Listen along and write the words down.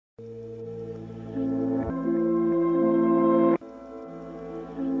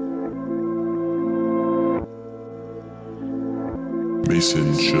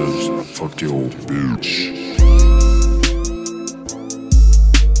Sanchez, fuck your bitch.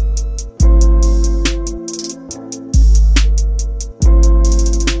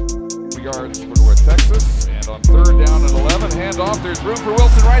 Yards for North Texas, and on 3rd down and 11, handoff, there's room for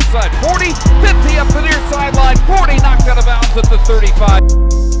Wilson right side, 40, 50 up the near sideline, 40 knocked out of bounds at the 35.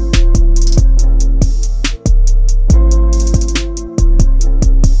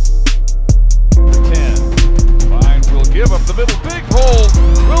 Give up the middle, big hole,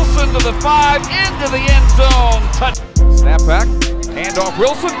 Wilson to the 5, into the end zone, touch. Snap back, handoff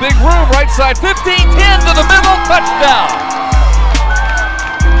Wilson, big room, right side 15, 10 to the middle, touchdown.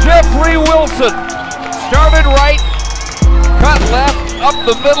 Jeffrey Wilson, started right, cut left, up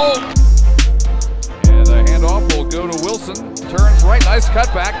the middle. And the handoff will go to Wilson, turns right, nice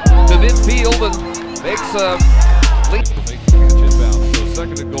cut back to midfield and makes a leap. Catch inbound, so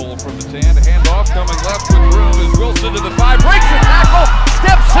second and goal from the 10, handoff coming left with room is Wilson to the 5, breaks the tackle,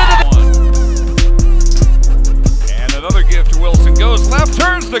 steps into the 1. And another give to Wilson, goes left,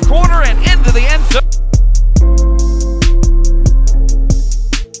 turns the corner and into the end zone.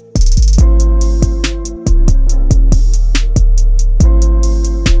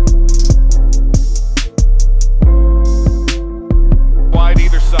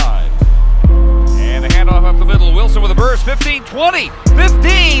 Wilson with a burst, 15, 20,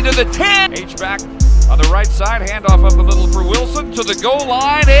 15 to the 10. H-back on the right side, handoff up the middle for Wilson to the goal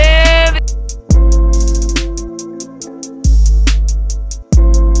line, and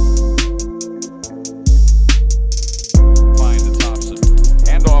find Thompson.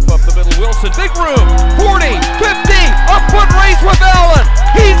 Handoff up the middle, Wilson, big room, 40, 50, up foot race with Allen.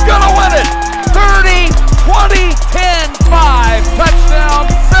 He's gonna win it. 30, 20, 10, 5, touchdown,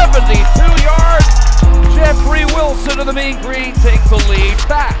 72 yards. Jeffrey Wilson of the Mean Green takes the lead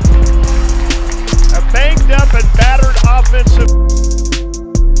back. A banged up and battered offensive.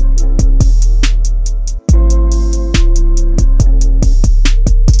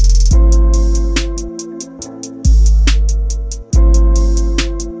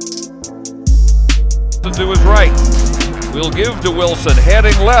 To his right. We'll give to Wilson,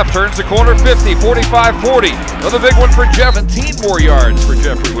 heading left, turns the corner 50, 45, 40. Another big one for Jeff, 17 more yards for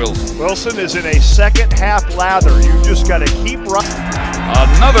Jeffrey Wilson. Wilson is in a second half lather. You just got to keep running.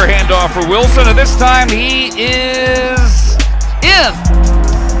 Another handoff for Wilson, and this time he is in.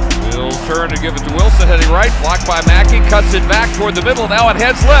 Will turn to give it to Wilson, heading right, blocked by Mackey, cuts it back toward the middle, now it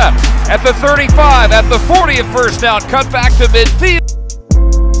heads left. At the 35, at the 40th first down, cut back to midfield.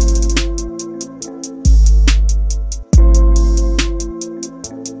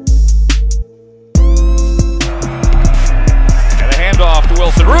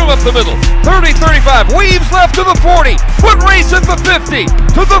 Wilson, room up the middle, 30, 35, weaves left to the 40, foot race at the 50,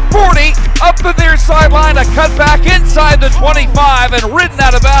 to the 40, up the near sideline, a cut back inside the 25, and ridden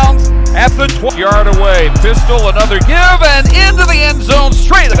out of bounds at the 20-yard away. Pistol, another give, and into the end zone,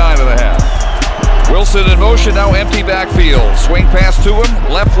 straight at 9 and a half. Wilson in motion, now empty backfield, swing pass to him,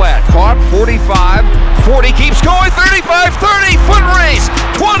 left flat, caught, 45, 40, keeps going, 35, 30, foot race,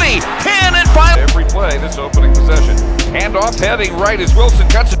 20, 10, and 5. Every play this opening possession. Handoff, heading right as Wilson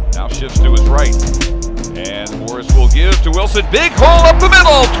cuts it. Now shifts to his right. And Morris will give to Wilson. Big hole up the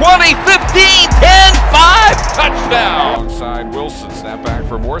middle. 20, 15, 10, 5. Touchdown. Alongside Wilson. Snap back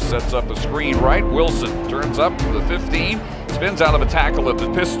for Morris. Sets up a screen right. Wilson turns up to the 15. Spins out of a tackle at the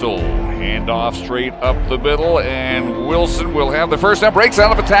pistol. Handoff straight up the middle. And Wilson will have the first down. Breaks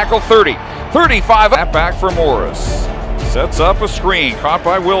out of a tackle. 30, 35. Snap back for Morris. Sets up a screen, caught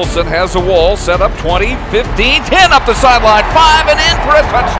by Wilson, has a wall, set up 20, 15, 10 up the sideline, 5 and in for a touchdown.